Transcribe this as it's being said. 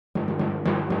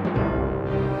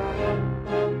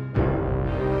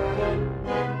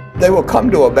they will come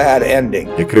to a bad ending.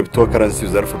 የክሪፕቶ ከረንሲ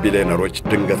ዘርፍ ቢሊየነሮች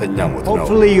ድንገተኛ ሞት ነው።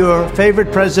 Hopefully your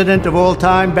favorite president of all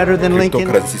time, better than Lincoln. ክሪፕቶ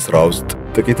ከረንሲ ስራ ውስጥ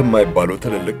ጥቂት የማይባሉ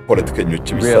ትልልቅ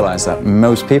ፖለቲከኞችም realize that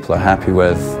most people are happy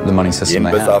with the money system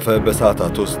they have.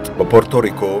 በሰዓታት ውስጥ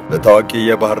በፖርቶሪኮ በታዋቂ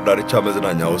የባህር ዳርቻ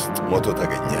መዝናኛ ውስጥ ሞቶ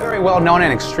ተገኘ። Very well known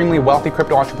and extremely wealthy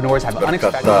crypto entrepreneurs have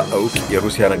unexpected እውቅ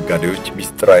የሩሲያ ነጋዴዎች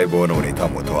ሚስጥራዊ በሆነ ሁኔታ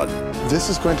ሞተዋል። This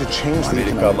is going to change the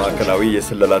አሜሪካ ማዕከላዊ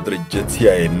የስለላ ድርጅት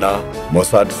CIA እና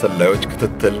ሞሳድ ሰላዮች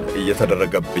ክትትል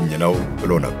እየተደረገብኝ ነው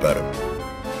ብሎ ነበር።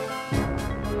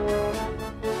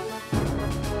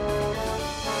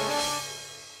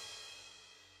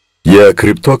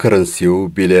 የክሪፕቶ ከረንሲው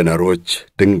ቢሊየነሮች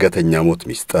ድንገተኛ ሞት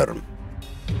ሚስጥር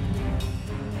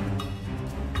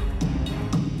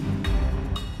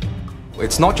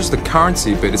It's not just the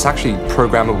currency, but it's actually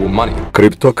programmable money.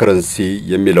 ክሪፕቶ ከረንሲ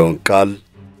የሚለውን ቃል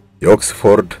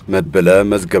የኦክስፎርድ መድብለ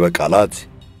መዝገበ ቃላት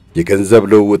የገንዘብ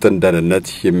ልውውጥን ደህንነት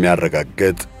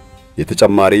የሚያረጋግጥ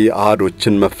የተጨማሪ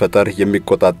አሃዶችን መፈጠር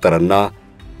የሚቆጣጠርና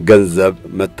ገንዘብ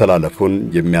መተላለፉን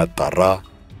የሚያጣራ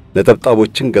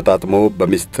ነጠብጣቦችን ገጣጥሞ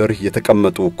በሚስጥር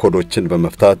የተቀመጡ ኮዶችን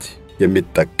በመፍታት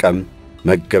የሚጠቀም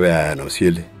መገበያያ ነው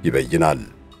ሲል ይበይናል።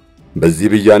 በዚህ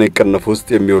ብያኔ ቅንፍ ውስጥ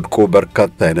የሚወድቁ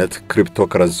በርካታ አይነት ክሪፕቶ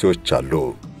ከረንሲዎች አሉ።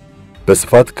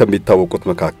 በስፋት ከሚታወቁት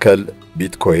መካከል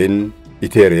ቢትኮይን፣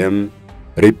 ኢቴሪየም፣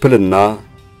 ሪፕል እና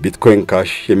ቢትኮይን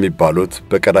ካሽ የሚባሉት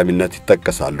በቀዳሚነት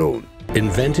ይጠቀሳሉ።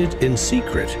 Invented in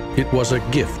secret, it was a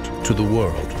gift to the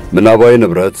world. ምናባዊ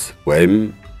ንብረት ወይም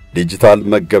ዲጂታል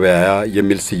መገበያያ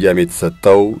የሚል ስያሜ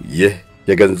የተሰጠው ይህ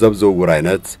የገንዘብ ዝውውር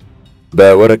አይነት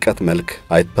በወረቀት መልክ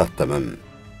አይታተምም።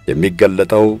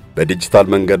 የሚገለጠው በዲጂታል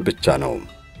መንገድ ብቻ ነው።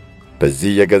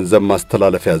 በዚህ የገንዘብ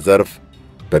ማስተላለፊያ ዘርፍ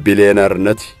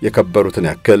በቢሊየነርነት የከበሩትን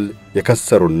ያክል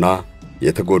የከሰሩና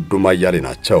የተጎዱ ማያሌ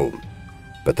ናቸው።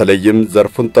 በተለይም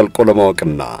ዘርፉን ጠልቆ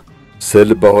ለማወቅና ስል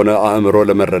በሆነ አእምሮ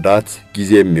ለመረዳት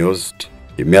ጊዜ የሚወስድ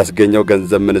የሚያስገኘው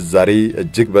ገንዘብ ምንዛሪ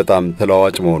እጅግ በጣም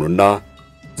ተለዋዋጭ መሆኑና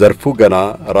ዘርፉ ገና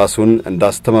ራሱን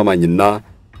እንዳስተማማኝና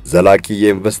ዘላቂ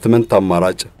የኢንቨስትመንት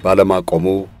አማራጭ ባለማቆሙ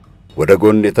ወደ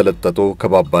ጎን የተለጠጡ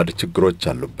ከባባድ ችግሮች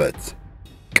አሉበት።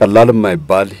 ቀላል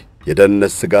የማይባል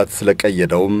የደህንነት ስጋት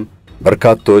ስለቀየደውም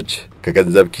በርካቶች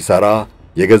ከገንዘብ ኪሳራ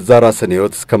የገዛ ራስን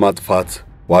ሕይወት እስከ ማጥፋት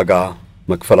ዋጋ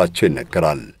መክፈላቸው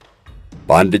ይነገራል።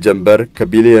 በአንድ ጀንበር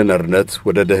ከቢሊየነርነት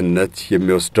ወደ ድህነት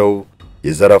የሚወስደው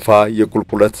የዘረፋ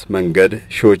የቁልቁለት መንገድ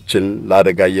ሺዎችን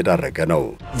ለአደጋ እየዳረገ ነው።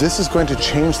 This is going to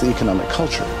change the economic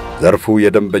culture. ዘርፉ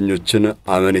የደንበኞችን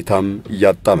አመኔታም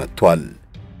እያጣ መጥቷል።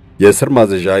 የእስር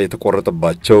ማዘዣ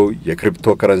የተቆረጠባቸው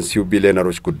የክሪፕቶ ከረንሲው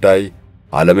ቢሊየነሮች ጉዳይ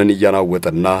ዓለምን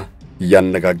እያናወጠና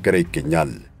እያነጋገረ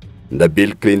ይገኛል። እንደ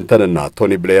ቢል ክሊንተን እና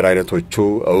ቶኒ ብሌር አይነቶቹ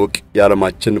ዕውቅ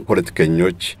የዓለማችን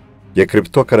ፖለቲከኞች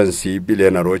የክሪፕቶ ከረንሲ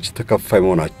ቢሊየነሮች ተከፋይ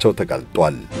መሆናቸው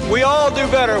ተጋልጧል። We all do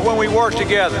better when we work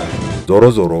together.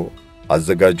 ዞሮ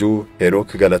አዘጋጁ ሄኖክ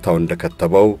ገለታው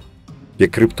እንደከተበው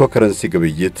የክሪፕቶ ከረንሲ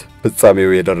ግብይት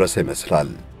ፍጻሜው የደረሰ ይመስላል።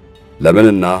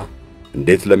 ለምንና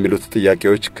እንዴት ለሚሉት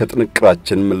ጥያቄዎች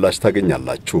ከጥንቅራችን ምላሽ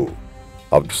ታገኛላችሁ።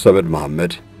 አብዱልሰመድ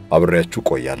ሙሃመድ አብሬያችሁ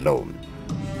ቆያለሁ።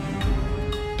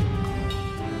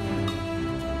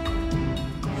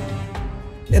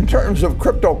 In terms of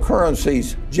cryptocurrencies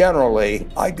generally,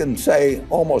 I can say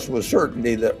almost with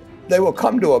certainty that they will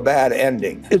come to a bad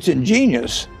ending. It's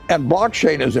ingenious and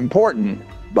blockchain is important,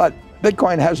 but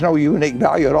Bitcoin has no unique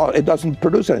value at all. It doesn't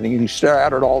produce anything. You can stare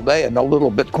at it all day and no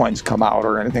little Bitcoins come out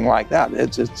or anything like that.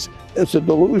 It's a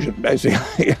delusion,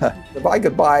 basically. If I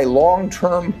could buy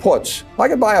long-term puts, if I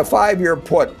could buy a 5-year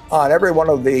put on every one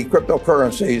of the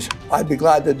cryptocurrencies, I'd be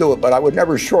glad to do it, but I would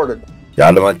never short it.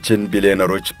 የዓለማችን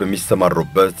ቢሊየነሮች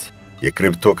በሚሰማሩበት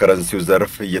የክሪፕቶ ከረንሲው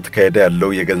ዘርፍ እየተካሄደ ያለው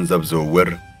የገንዘብ ዝውውር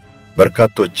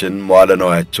በርካቶችን መዋለ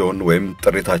ንዋያቸውን ወይም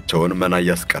ጥሪታቸውን መና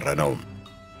ያስቀረ ነው።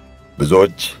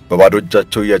 ብዙዎች በባዶ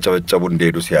እጃቸው ያጨበጨቡ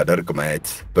እንደሄዱ ሲያደርግ ማየት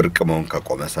ብርቅ መሆን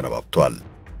ከቆመ ሰነባብቷል።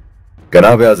 ገና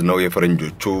በያዝነው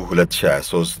የፈረንጆቹ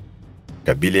 2023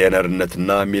 ከቢሊየነርነትና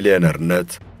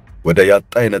ሚሊየነርነት ወደ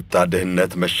ያጣ የነጣ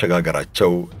ድህነት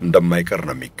መሸጋገራቸው እንደማይቀር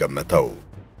ነው የሚገመተው።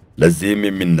 ለዚህም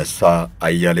የሚነሳ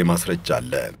አያሌ ማስረጃ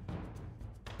አለ።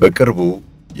 በቅርቡ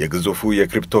የግዙፉ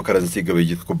የክሪፕቶ ከረንሲ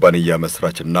ግብይት ኩባንያ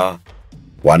መስራችና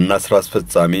ዋና ስራ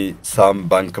አስፈጻሚ ሳም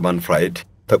ባንክማን-ፍራይድ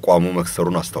ተቋሙ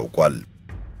መክሰሩን አስታውቋል።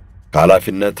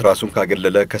 ከኃላፊነት ራሱን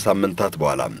ካገለለ ከሳምንታት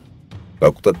በኋላ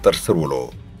በቁጥጥር ስር ውሎ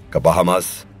ከባሃማስ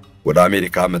ወደ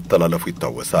አሜሪካ መተላለፉ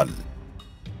ይታወሳል።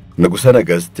 ንጉሠ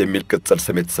ነገሥት የሚል ቅጽል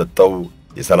ስም የተሰጠው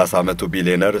የ30 ዓመቱ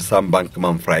ቢሊየነር ሳም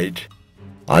ባንክማን-ፍራይድ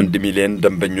 1 ሚሊዮን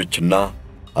ደንበኞችና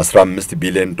 15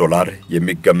 ቢሊዮን ዶላር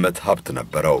የሚገመት ሀብት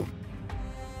ነበረው።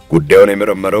 ጉዳዩን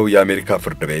የመረመረው የአሜሪካ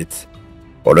ፍርድ ቤት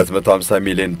በ250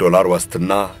 ሚሊዮን ዶላር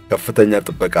ዋስትና ከፍተኛ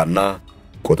ጥበቃና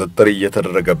ቁጥጥር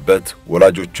እየተደረገበት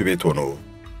ወላጆቹ ቤት ሆኖ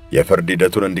የፍርድ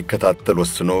ሂደቱን እንዲከታተል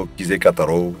ወስኖ ጊዜ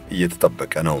ቀጠሮ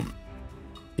እየተጠበቀ ነው።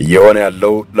 እየሆነ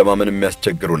ያለው ለማመን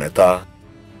የሚያስቸግር ሁኔታ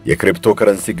የክሪፕቶ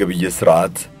ከረንሲ ግብይት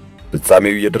ስርዓት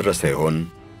ፍጻሜው እየደረሰ ይሆን?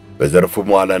 በዘርፉ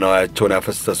መዋዕለ ንዋያቸውን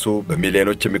ያፈሰሱ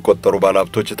በሚሊዮኖች የሚቆጠሩ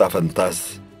ባለሀብቶች ዕጣ ፈንታስ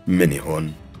ምን ይሆን?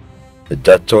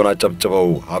 እጃቸውን አጨብጭበው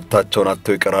ሀብታቸውን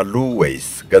አጥተው ይቀራሉ ወይስ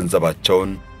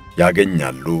ገንዘባቸውን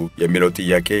ያገኛሉ የሚለው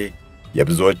ጥያቄ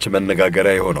የብዙዎች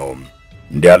መነጋገሪያ የሆነው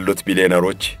እንዲህ ያሉት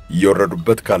ቢሊየነሮች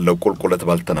እየወረዱበት ካለው ቁልቁለት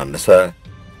ባልተናነሰ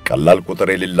ቀላል ቁጥር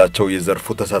የሌላቸው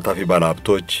የዘርፉ ተሳታፊ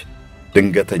ባለሀብቶች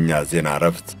ድንገተኛ ዜና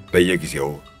ረፍት በየጊዜው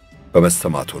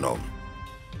በመሰማቱ ነው።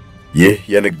 ይህ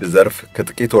የንግድ ዘርፍ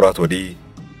ከጥቂት ወራት ወዲህ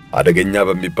አደገኛ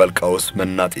በሚባል ቀውስ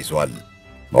መናጥ ይዟል።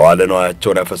 መዋዕለ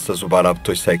ንዋያቸውን ያፈሰሱ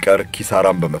ባለሀብቶች ሳይቀር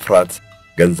ኪሳራን በመፍራት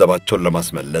ገንዘባቸውን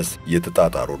ለማስመለስ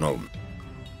እየተጣጣሩ ነው።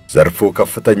 ዘርፉ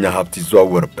ከፍተኛ ሀብት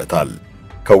ይዘዋወርበታል።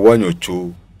 ከዋኞቹ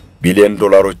ቢሊዮን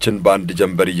ዶላሮችን በአንድ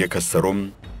ጀንበር እየከሰሩም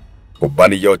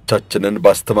ኩባንያዎቻችንን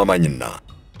ባስተማማኝና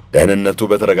ደህንነቱ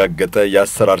በተረጋገጠ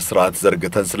የአሰራር ስርዓት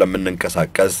ዘርግተን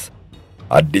ስለምንንቀሳቀስ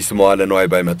አዲስ መዋዕለ ንዋይ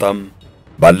ባይመጣም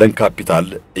ባለን ካፒታል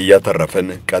እያተረፈን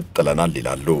ቀጥለናል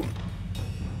ይላሉ።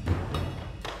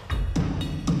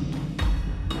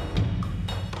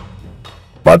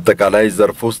 በአጠቃላይ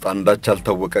ዘርፍ ውስጥ አንዳች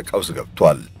ያልታወቀ ቀውስ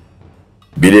ገብቷል።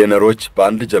 ቢሊየነሮች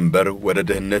በአንድ ጀንበር ወደ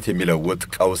ድህነት የሚለውጥ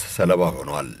ቀውስ ሰለባ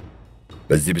ሆነዋል።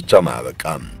 በዚህ ብቻ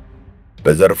ማያበቃም።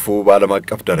 በዘርፉ በዓለም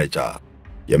አቀፍ ደረጃ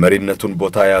የመሪነቱን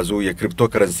ቦታ የያዙ የክሪፕቶ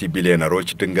ከረንሲ ቢሊየነሮች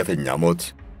ድንገተኛ ሞት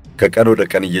ከቀን ወደ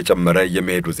ቀን እየጨመረ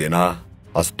የሚሄዱ ዜና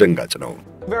አስደንጋጭ ነው።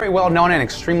 Very well known and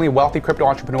extremely wealthy crypto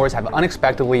entrepreneurs have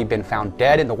unexpectedly been found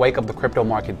dead in the wake of the crypto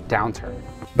market downturn.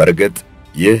 በርግጥ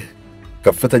ይህ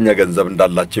ከፍተኛ ገንዘብ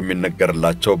እንዳላቸው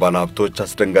የሚነገርላቸው ባለሀብቶች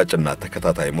አስደንጋጭና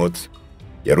ተከታታይ ሞት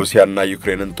የሩሲያና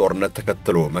ዩክሬንን ጦርነት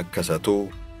ተከትሎ መከሰቱ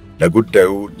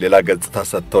ለጉዳዩ ሌላ ገጽታ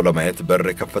ሰጥተው ለማየት በር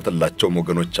የከፈተላቸው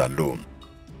ወገኖች አሉ።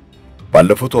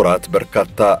 ባለፉት ወራት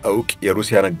በርካታ ዕውቅ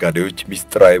የሩሲያ ነጋዴዎች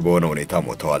ምሥጢራዊ በሆነ ሁኔታ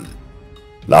ሞተዋል።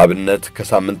 ለአብነት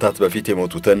ከሳምንታት በፊት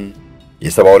የሞቱትን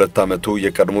የ72 ዓመቱ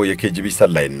የቀድሞ የኬጂቢ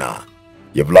ሰላይና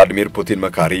የቭላዲሚር ፑቲን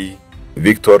መካሪ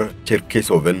ቪክቶር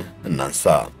ቼርኬሶቭን እናንሳ።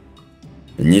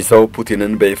 እኚህ ሰው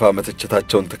ፑቲንን በይፋ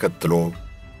መተቸታቸውን ተከትሎ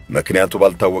ምክንያቱ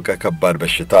ባልታወቀ ከባድ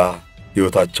በሽታ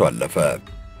ሕይወታቸው አለፈ።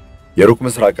 የሩቅ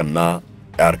ምስራቅና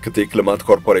የአርክቲክ ልማት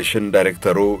ኮርፖሬሽን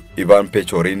ዳይሬክተሩ ኢቫን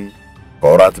ፔቾሪን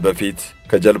ከወራት በፊት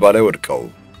ከጀልባ ላይ ወድቀው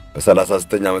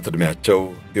በ39 ዓመት ዕድሜያቸው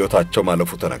ሕይወታቸው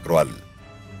ማለፉ ተነግሯል።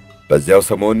 በዚያው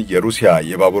ሰሞን የሩሲያ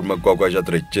የባቡር መጓጓዣ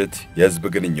ድርጅት የሕዝብ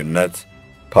ግንኙነት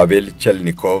ፓቬል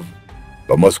ቼልኒኮቭ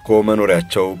በሞስኮ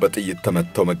መኖሪያቸው በጥይት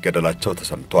ተመተው መገደላቸው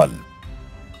ተሰምቷል።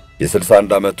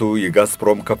 የ61 ዓመቱ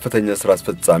የጋዝፕሮም ከፍተኛ ሥራ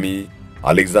አስፈጻሚ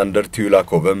አሌክዛንደር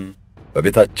ቲዩላኮቭም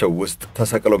በቤታቸው ውስጥ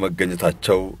ተሰቅለው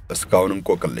መገኘታቸው እስካሁን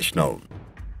እንቆቅልሽ ነው።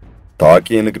 ታዋቂ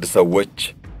የንግድ ሰዎች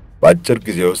በአጭር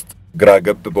ጊዜ ውስጥ ግራ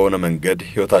ገብ በሆነ መንገድ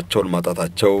ሕይወታቸውን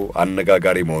ማጣታቸው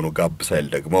አነጋጋሪ መሆኑ ጋብ ሳይል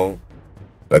ደግሞ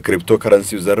በክሪፕቶ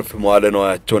ከረንሲው ዘርፍ መዋዕለ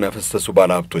ንዋያቸውን ያፈሰሱ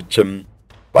ባለሀብቶችም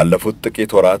ባለፉት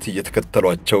ጥቂት ወራት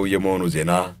እየተከተሏቸው የመሆኑ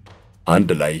ዜና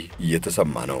አንድ ላይ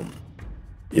እየተሰማ ነው።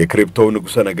 የክሪፕቶው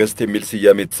ንጉሠ ነገሥት የሚል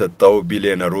ስያሜ የተሰጠው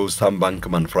ቢሊየነሩ ሳም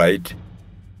ባንክማን-ፍራይድ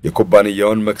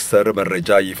የኩባንያውን መክሰር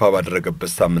መረጃ ይፋ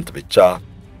ባደረገበት ሳምንት ብቻ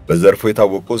በዘርፉ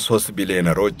የታወቁ 3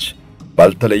 ቢሊየነሮች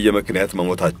ባልተለየ ምክንያት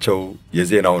መሞታቸው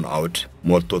የዜናውን አውድ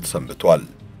ሞልቶት ሰንብቷል።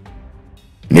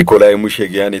 ኒኮላይ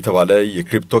ሙሼጊያን የተባለ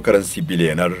የክሪፕቶ ከረንሲ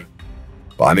ቢሊየነር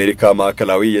በአሜሪካ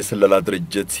ማዕከላዊ የስለላ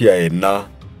ድርጅት CIA እና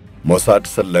ሞሳድ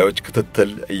ሰላዮች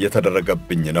ክትትል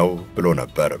እየተደረገብኝ ነው ብሎ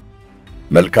ነበር።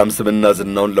 መልካም ስምና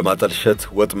ዝናውን ለማጠልሸት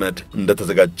ወጥመድ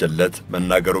እንደተዘጋጀለት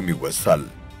መናገሩም ይወሳል።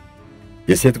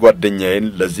 የሴት ጓደኛዬን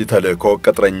ለዚህ ተልእኮ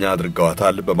ቅጥረኛ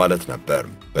አድርገዋታል በማለት ነበር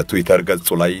በትዊተር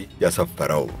ገጹ ላይ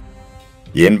ያሰፈረው።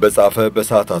 ይህን በጻፈ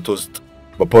በሰዓታት ውስጥ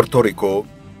በፖርቶሪኮ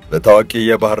በታዋቂ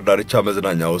የባህር ዳርቻ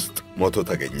መዝናኛ ውስጥ ሞቶ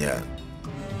ተገኘ።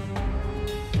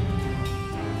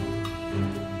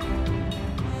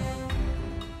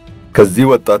 ከዚህ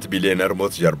ወጣት ቢሊየነር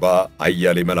ሞት ጀርባ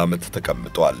አያሌ መላምት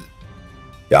ተቀምጧል።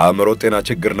 የአእምሮ ጤና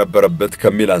ችግር ነበረበት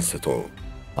ከሚል አንስቶ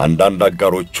አንዳንድ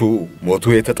አጋሮቹ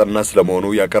ሞቱ የተጠና ስለመሆኑ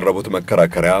ያቀረቡት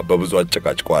መከራከሪያ በብዙ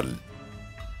አጨቃጭቋል።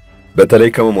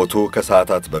 በተለይ ከመሞቱ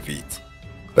ከሰዓታት በፊት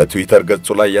በትዊተር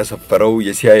ገጹ ላይ ያሰፈረው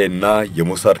የሲአይኤ እና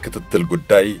የሞሳድ ክትትል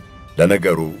ጉዳይ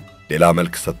ለነገሩ ሌላ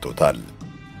መልክ ሰጥቶታል።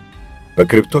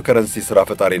 በክሪፕቶ ከረንሲ ሥራ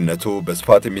ፈጣሪነቱ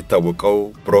በስፋት የሚታወቀው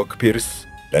ብሮክ ፒርስ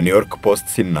ለኒውዮርክ ፖስት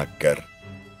ሲናገር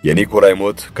የኒኮላይ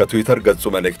ሞት ከትዊተር ገጹ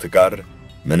መልእክት ጋር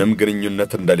ምንም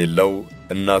ግንኙነት እንደሌለው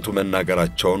እናቱ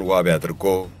መናገራቸውን ዋቢ አድርጎ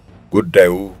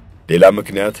ጉዳዩ ሌላ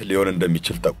ምክንያት ሊሆን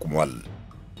እንደሚችል ጠቁሟል።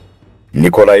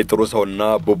 ኒኮላይ ጥሩ ሰውና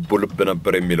ቡቡልብ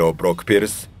ነበር የሚለው ብሮክ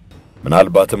ፒርስ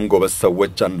ምናልባትም ጎበዝ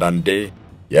ሰዎች አንዳንዴ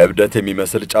የእብደት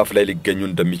የሚመስል ጫፍ ላይ ሊገኙ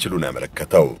እንደሚችሉ ነው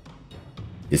ያመለከተው።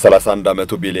 የ31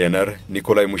 ዓመቱ ቢሊየነር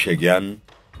ኒኮላይ ሙሼጊያን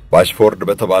ባሽፎርድ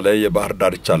በተባለ የባህር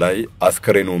ዳርቻ ላይ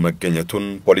አስከሬኑ መገኘቱን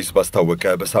ፖሊስ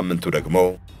ባስታወቀ በሳምንቱ ደግሞ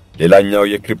ሌላኛው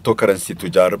የክሪፕቶ ከረንሲ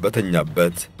ቱጃር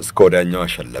በተኛበት እስከ ወዲያኛው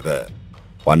አሸለበ።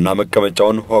 ዋና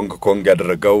መቀመጫውን ሆንግ ኮንግ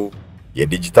ያደረገው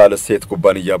የዲጂታል እሴት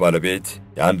ኩባንያ ባለቤት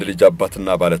የአንድ ልጅ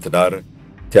አባትና ባለትዳር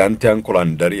ቲያንቲያን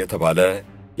ኮላንደር የተባለ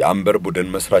የአምበር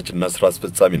ቡድን መስራችና ስራ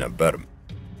አስፈጻሚ ነበር።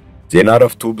 ዜና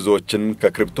ረፍቱ ብዙዎችን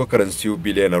ከክሪፕቶ ከረንሲው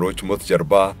ቢሊየነሮች ሞት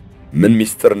ጀርባ ምን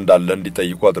ሚስጥር እንዳለ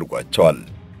እንዲጠይቁ አድርጓቸዋል።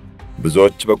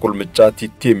 ብዙዎች በቁልምጫ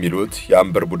ቲቲ የሚሉት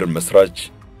የአምበር ቡድን መስራች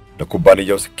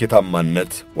ለኩባንያው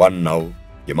ስኬታማነት ዋናው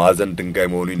የማዕዘን ድንጋይ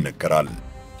መሆኑ ይነገራል።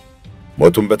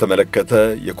 ሞቱን በተመለከተ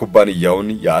የኩባንያውን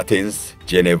የአቴንስ፣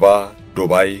 ጄኔቫ፣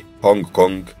 ዱባይ፣ ሆንግ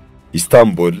ኮንግ፣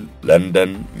 ኢስታንቡል፣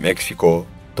 ለንደን፣ ሜክሲኮ፣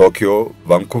 ቶኪዮ፣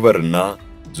 ቫንኩቨር እና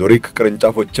ዙሪክ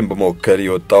ቅርንጫፎችን በመወከል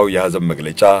የወጣው የሐዘን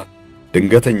መግለጫ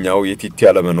ድንገተኛው የቲቲ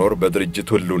አለመኖር በድርጅቱ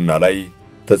ህልውና ላይ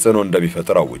ተጽዕኖ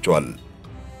እንደሚፈጥር አውጇል።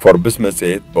 ፎርብስ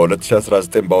መጽሔት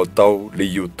በ2019 ባወጣው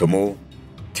ልዩ እትሙ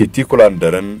ቲቲ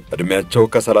ኮላንደርን ዕድሜያቸው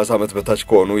ከ30 ዓመት በታች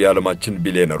ከሆኑ የዓለማችን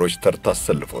ቢሊየነሮች ተርታ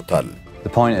አሰልፎታል።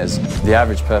 The point is, the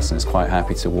average person is quite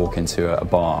happy to walk into a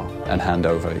bar and hand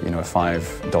over, a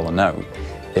 $5 note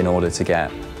in order to get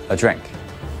a drink.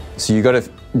 So you got to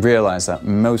realize that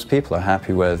most people are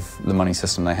happy with the money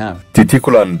system they have. ቲቲ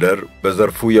ኮላንደር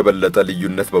በዘርፉ የበለጠ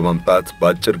ልዩነት በማምጣት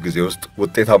በአጭር ጊዜ ውስጥ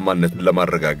ውጤታማነትን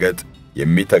ለማረጋገጥ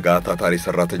የሚተጋ ታታሪ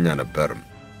ሰራተኛ ነበር።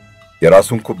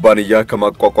 የራሱን ኩባንያ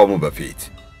ከማቋቋሙ በፊት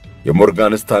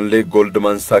የሞርጋን ስታንሌ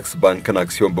ጎልድማን ሳክስ ባንክን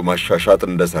አክሲዮን በማሻሻጥ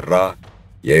እንደሰራ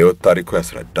የህይወት ታሪኩ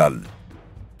ያስረዳል።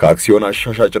 ከአክሲዮን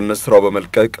አሻሻጭነት ስራው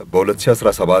በመልቀቅ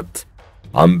በ2017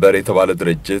 አምበር የተባለ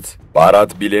ድርጅት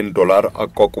በ4 ቢሊዮን ዶላር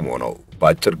አቋቁሞ ነው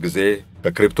በአጭር ጊዜ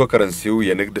በክሪፕቶ ከረንሲው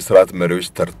የንግድ ስርዓት መሪዎች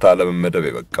ተርታ ለመመደብ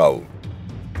የበቃው።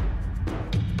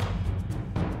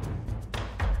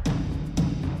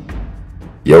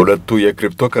 የሁለቱ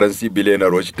የክሪፕቶ ከረንሲ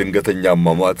ቢሊየነሮች ድንገተኛ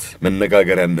አሟሟት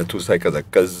መነጋገሪያነቱ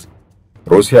ሳይቀዘቅዝ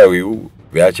ሩሲያዊው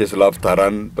ቪያቼስላቭ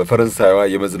ታራን በፈረንሳይዋ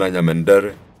የመዝናኛ መንደር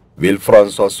ቪል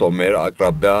ፍራንሷ ሶሜር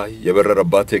አቅራቢያ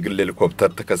የበረረባት የግል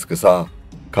ሄሊኮፕተር ተከስክሳ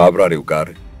ከአብራሪው ጋር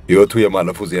ሕይወቱ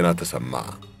የማለፉ ዜና ተሰማ።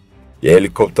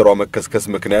 የሄሊኮፕተሯ መከስከስ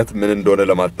ምክንያት ምን እንደሆነ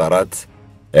ለማጣራት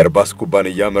ኤርባስ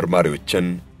ኩባንያ መርማሪዎችን፣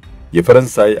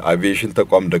 የፈረንሳይ አቪዬሽን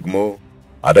ተቋም ደግሞ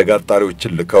አደጋ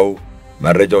አጣሪዎችን ልከው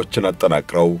መረጃዎችን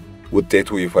አጠናቅረው ውጤቱ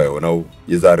ይፋ የሆነው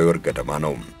የዛሬ ወር ገደማ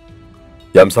ነው።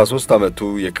 የ53 ዓመቱ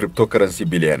የክሪፕቶ ከረንሲ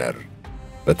ቢሊየነር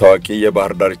በታዋቂ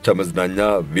የባህር ዳርቻ መዝናኛ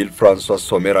ቪል ፍራንሷ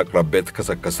ሶሜር አቅራቢያ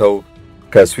የተከሰከሰው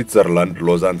ከስዊትዘርላንድ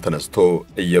ሎዛን ተነስቶ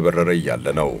እየበረረ እያለ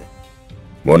ነው።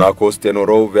 ሞናኮ ውስጥ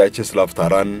የኖረው ቪያቼስላቭ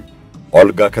ታራን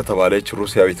ኦልጋ ከተባለች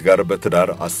ሩሲያዊት ጋር በትዳር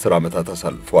 10 ዓመታት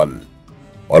አሳልፏል።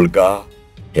 ኦልጋ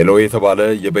ሄሎ የተባለ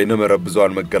የበይነመረብ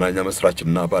ብዙሃን መገናኛ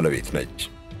መስራችና ባለቤት ነች።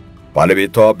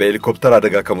 ባለቤቷ በሄሊኮፕተር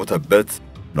አደጋ ከሞተበት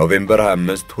ኖቬምበር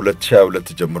 25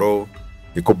 2022 ጀምሮ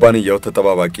የኩባንያው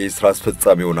ተጠባባቂ ስራ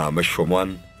አስፈጻሚ ሆና መሾሟን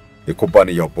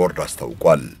የኩባንያው ቦርድ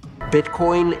አስታውቋል።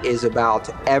 Bitcoin is about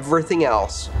everything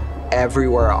else,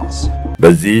 everywhere else.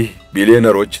 በዚህ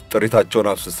ቢሊየነሮች ጥሪታቸውን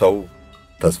አፍስሰው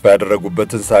ተስፋ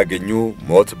ያደረጉበትን ሳያገኙ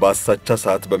ሞት በአሳቻ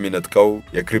ሰዓት በሚነጥቀው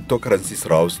የክሪፕቶ ከረንሲ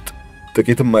ስራ ውስጥ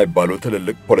ጥቂት የማይባሉ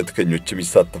ትልልቅ ፖለቲከኞችም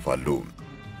ይሳተፋሉ።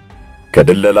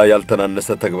 ከድለላ ያልተናነሰ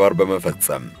ተግባር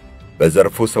በመፈጸም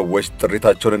በዘርፉ ሰዎች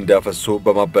ጥሪታቸውን እንዲያፈሱ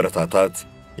በማበረታታት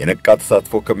የነቃ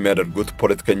ተሳትፎ ከሚያደርጉት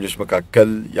ፖለቲከኞች መካከል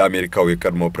የአሜሪካው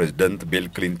የቀድሞ ፕሬዝዳንት ቢል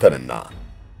ክሊንተንና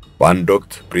በአንድ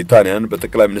ወቅት ብሪታንያን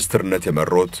በጠቅላይ ሚኒስትርነት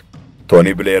የመሩት ቶኒ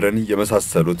ብሌርን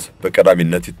የመሳሰሉት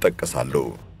በቀዳሚነት ይጠቀሳሉ።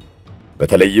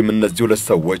 በተለይም እነዚህ ሁለት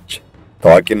ሰዎች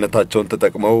ታዋቂነታቸውን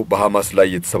ተጠቅመው በሐማስ ላይ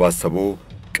የተሰባሰቡ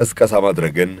ቅስቀሳ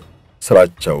ማድረግን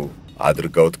ስራቸው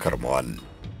አድርገውት ከርመዋል።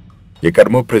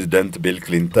 የቀድሞ ፕሬዝዳንት ቢል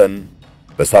ክሊንተን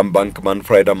በሳም ባንክማን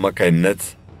ፍራይድ አማካይነት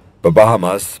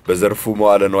በባሃማስ በዘርፉ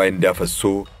መዋዕለ ንዋይ እንዲያፈሱ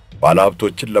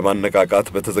ባለሀብቶችን ለማነቃቃት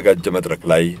በተዘጋጀ መድረክ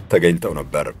ላይ ተገኝተው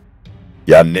ነበር።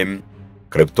 ያኔም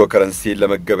ክሪፕቶ ከረንሲ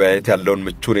ለመገበያየት ያለውን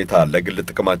ምቹ ሁኔታ ለግል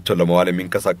ጥቅማቸው ለማዋል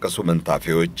የሚንቀሳቀሱ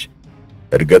መንታፊዎች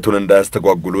እድገቱን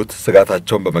እንዳያስተጓጉሉት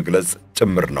ስጋታቸውን በመግለጽ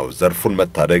ጭምር ነው ዘርፉን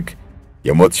መታደግ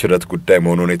የሞት ሽረት ጉዳይ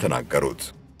መሆኑን የተናገሩት።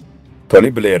 ቶኒ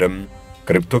ብሌርም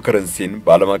ክሪፕቶ ከረንሲን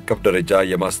በዓለም አቀፍ ደረጃ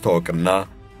የማስተዋወቅና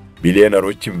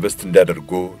ቢሊየነሮች ኢንቨስት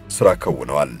እንዲያደርጉ ስራ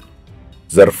ከውነዋል።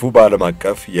 ዘርፉ በዓለም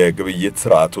አቀፍ የግብይት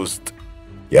ስርዓት ውስጥ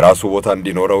የራሱ ቦታ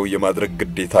እንዲኖረው የማድረግ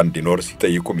ግዴታ እንዲኖር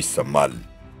ሲጠይቁም ይሰማል።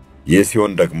 ይህ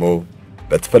ሲሆን ደግሞ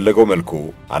በተፈለገው መልኩ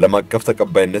ዓለም አቀፍ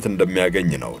ተቀባይነት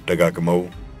እንደሚያገኝ ነው ደጋግመው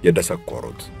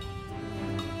የደሰኮሩት።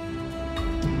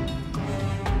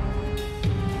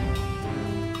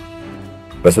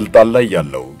 በስልጣን ላይ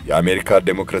ያለው የአሜሪካ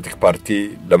ዴሞክራቲክ ፓርቲ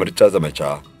ለምርጫ ዘመቻ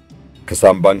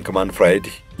ከሳም ባንክማን ፍራይድ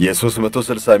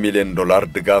የ$360 ሚሊዮን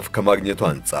ድጋፍ ከማግኘቱ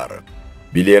አንፃር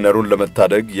ቢሊየነሩን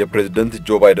ለመታደግ የፕሬዝዳንት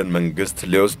ጆ ባይደን መንግስት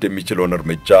ሊወስድ የሚችለውን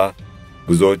እርምጃ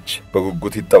ብዙዎች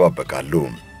በጉጉት ይጠባበቃሉ።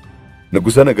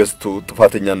 ንጉሠ ነገሥቱ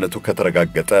ጥፋተኛነቱ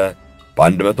ከተረጋገጠ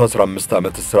በ115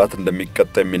 ዓመት እስራት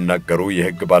እንደሚቀጣ የሚናገሩ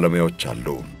የሕግ ባለሙያዎች አሉ።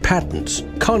 Patents,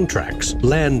 contracts,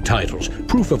 land titles,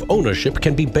 proof of ownership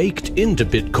can be baked into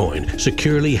Bitcoin,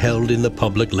 securely held in the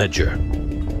public ledger.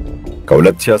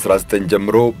 ከ2019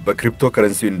 ጀምሮ በክሪፕቶ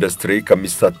ከረንሲ ኢንዱስትሪ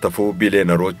ከሚሳተፉ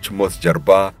ቢሊየነሮች ሞት ጀርባ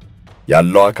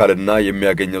ያለው አካልና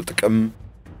የሚያገኘው ጥቅም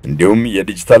እንዲሁም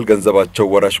የዲጂታል ገንዘባቸው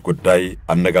ወራሽ ጉዳይ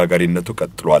አነጋጋሪነቱ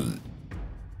ቀጥሏል።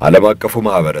 ዓለም አቀፉ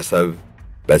ማህበረሰብ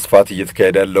በስፋት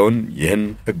እየተካሄደ ያለውን ይህን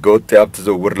ህገወጥ የሀብት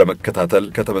ዝውውር ለመከታተል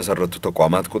ከተመሰረቱ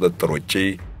ተቋማት ቁጥጥር ውጪ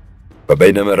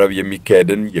በበይነመረብ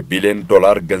የሚካሄድን የቢሊየን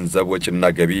ዶላር ገንዘብ ወጪና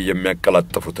ገቢ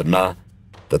የሚያቀላጥፉትና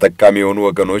ተጠቃሚ የሆኑ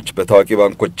ወገኖች በታዋቂ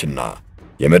ባንኮችና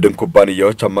የመድን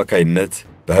ኩባንያዎች አማካይነት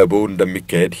በህቡ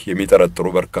እንደሚካሄድ የሚጠረጥሩ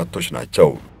በርካቶች ናቸው።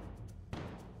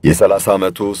 የ30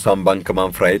 ዓመቱ ሳም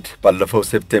ባንክማን ፍራይድ ባለፈው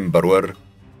ሴፕቴምበር ወር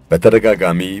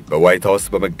በተደጋጋሚ በዋይት ሃውስ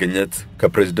በመገኘት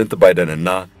ከፕሬዝዳንት ባይደንና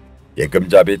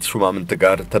የግምጃ ቤት ሹማምንት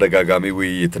ጋር ተደጋጋሚ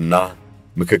ውይይትና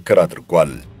ምክክር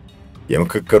አድርጓል።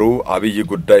 የምክክሩ አብይ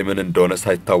ጉዳይ ምን እንደሆነ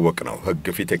ሳይታወቅ ነው ህግ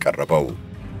ፊት የቀረበው።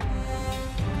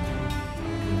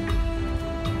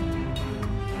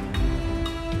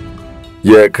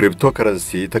 የክሪፕቶ ከረንሲ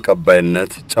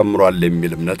ተቀባይነት ጨምሯል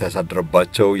የሚል እምነት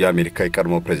ያሳደረባቸው የአሜሪካ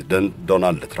የቀድሞ ፕሬዝዳንት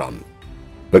ዶናልድ ትራምፕ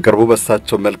በቅርቡ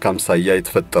በሳቸው መልካም ሳያ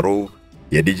የተፈጠሩ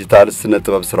የዲጂታል ስነ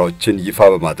ጥበብ ስራዎችን ይፋ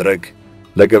በማድረግ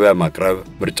ለገበያ ማቅረብ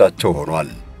ምርጫቸው ሆኗል።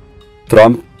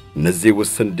 ትራምፕ እነዚህ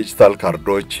ውስን ዲጂታል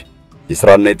ካርዶች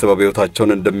የሥራና የጥበብ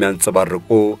ሕይወታቸውን እንደሚያንጸባርቁ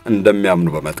እንደሚያምኑ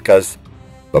በመጥቀስ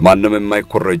በማንም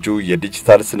የማይኮረጁ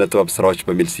የዲጂታል ስነ ጥበብ ስራዎች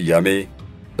በሚል ስያሜ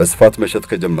በስፋት መሸጥ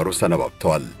ከጀመሩ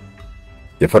ሰነባብተዋል።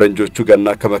 የፈረንጆቹ ገና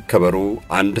ከመከበሩ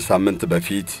አንድ ሳምንት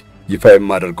በፊት ይፋ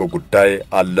የማደርገው ጉዳይ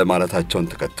አለ ማለታቸውን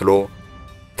ተከትሎ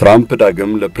ትራምፕ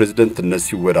ዳግም ለፕሬዝዳንትነት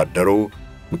ሲወዳደሩ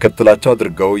ምክትላቸው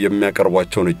አድርገው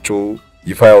የሚያቀርቧቸውን እጩ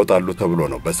ይፋ ያወጣሉ ተብሎ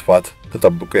ነው በስፋት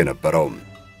ተጠብቆ የነበረው።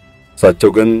 እሳቸው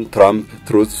ግን ትራምፕ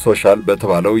ትሩዝ ሶሻል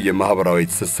በተባለው የማህበራዊ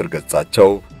ትስስር ገጻቸው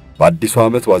በአዲሱ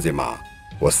ዓመት ዋዜማ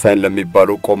ወሳኝ ለሚባሉ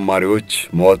ቆማሪዎች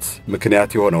ሞት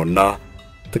ምክንያት የሆነውና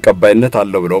ተቀባይነት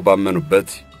አለው ብለው ባመኑበት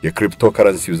የክሪፕቶ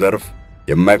ከረንሲው ዘርፍ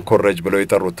የማይኮረጅ ብለው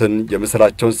የጠሩትን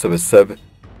የምስላቸውን ስብስብ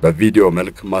በቪዲዮ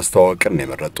መልክ ማስተዋወቅን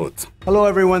የመረጡት። Hello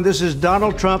everyone, this is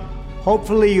Donald Trump,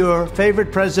 hopefully your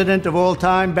favorite president of all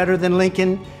time, better than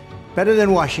Lincoln, better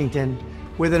than Washington,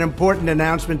 with an important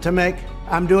announcement to make.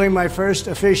 I'm doing my first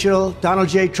official Donald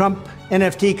J. Trump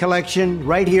NFT collection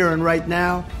right here and right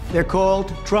now. They're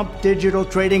called Trump Digital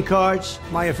Trading Cards.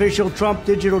 My official Trump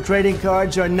Digital Trading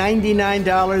Cards are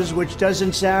 $99, which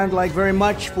doesn't sound like very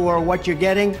much for what you're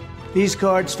getting. These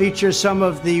cards feature some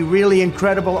of the really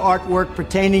incredible artwork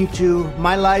pertaining to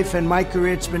my life and my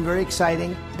career. It's been very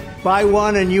exciting. Buy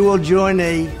one and you will join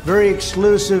a very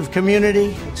exclusive community.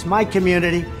 It's my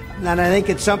community. And I think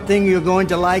it's something you're going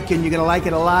to like, and you're going to like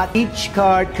it a lot. Each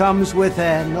card comes with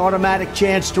an automatic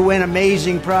chance to win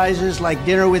amazing prizes like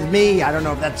dinner with me. I don't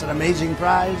know if that's an amazing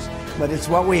prize, but it's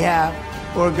what we have.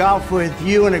 Or golf with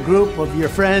you and a group of your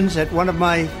friends at one of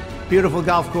my beautiful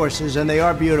golf courses, and they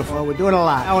are beautiful. We're doing a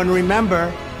lot. Oh, and remember,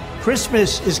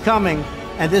 Christmas is coming,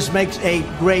 and this makes a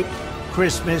great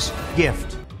Christmas gift.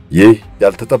 ይህ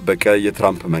ያልተጠበቀ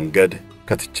የትራምፕ መንገድ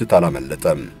ከትችት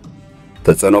አላመለጠም።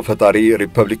 ተጽዕኖ ፈጣሪ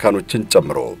ሪፐብሊካኖችን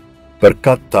ጨምሮ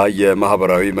በርካታ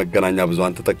የማህበራዊ መገናኛ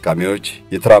ብዙሃን ተጠቃሚዎች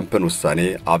የትራምፕን ውሳኔ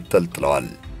አብጠልጥለዋል።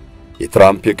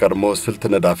 የትራምፕ የቀድሞ ስልት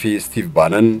ነዳፊ ስቲቭ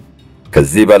ባነን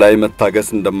ከዚህ በላይ መታገስ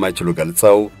እንደማይችሉ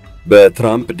ገልጸው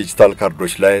በትራምፕ ዲጂታል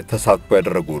ካርዶች ላይ ተሳትፎ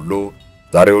ያደረጉ ሁሉ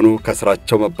ዛሬውኑ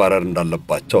ከስራቸው መባረር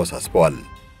እንዳለባቸው አሳስበዋል።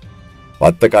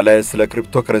 በአጠቃላይ ስለ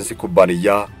ክሪፕቶ ከረንሲ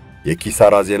ኩባንያ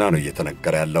የኪሳራ ዜና ነው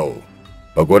እየተነገረ ያለው።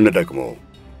 በጎን ደግሞ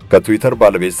ከትዊተር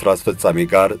ባለቤት ስራ አስፈጻሚ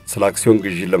ጋር ስለ አክሲዮን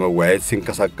ግዢ ለመወያየት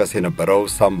ሲንቀሳቀስ የነበረው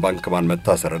ሳም ባንክማን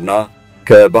መታሰርና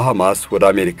ከባሃማስ ወደ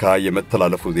አሜሪካ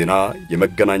የመተላለፉ ዜና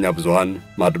የመገናኛ ብዙሃን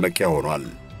ማድመቂያ ሆኗል።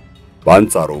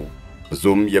 በአንጻሩ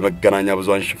ብዙም የመገናኛ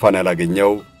ብዙሃን ሽፋን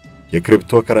ያላገኘው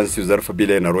የክሪፕቶ ከረንሲው ዘርፍ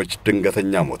ቢሊየነሮች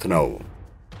ድንገተኛ ሞት ነው።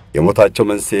 የሞታቸው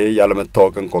መንስኤ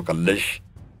ያለመታወቅ እንቆቅልሽ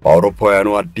በአውሮፓውያኑ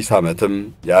አዲስ ዓመትም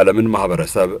የዓለምን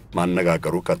ማህበረሰብ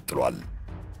ማነጋገሩ ቀጥሏል።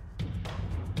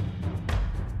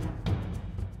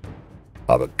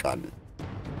 አበቃን።